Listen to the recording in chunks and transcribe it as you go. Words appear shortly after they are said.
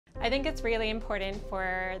I think it's really important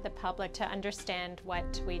for the public to understand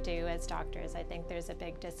what we do as doctors. I think there's a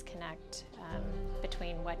big disconnect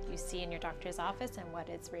between what you see in your doctor's office and what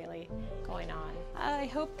is really going on. I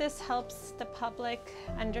hope this helps the public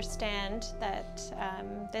understand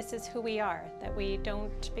that this is who we are, that we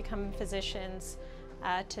don't become physicians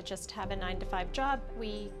to just have a 9-to-5 job.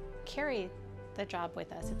 We carry the job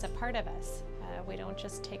with us. It's a part of us. We don't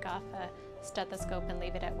just take off a stethoscope and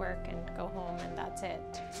leave it at work and go home and that's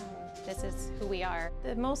it. This is who we are.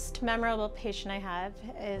 The most memorable patient I have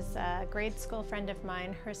is a grade school friend of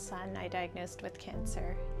mine. Her son I diagnosed with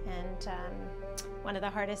cancer, and one of the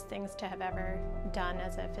hardest things to have ever done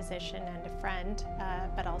as a physician and a friend,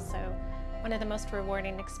 but also one of the most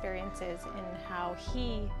rewarding experiences in how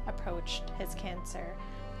he approached his cancer,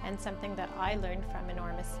 and something that I learned from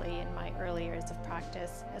enormously in my early years of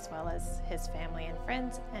practice, as well as his family and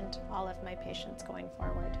friends and all of my patients going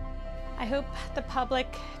forward. I hope the public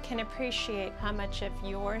can appreciate how much of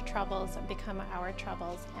your troubles become our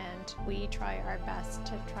troubles, and we try our best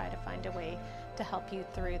to find a way to help you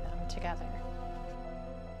through them together.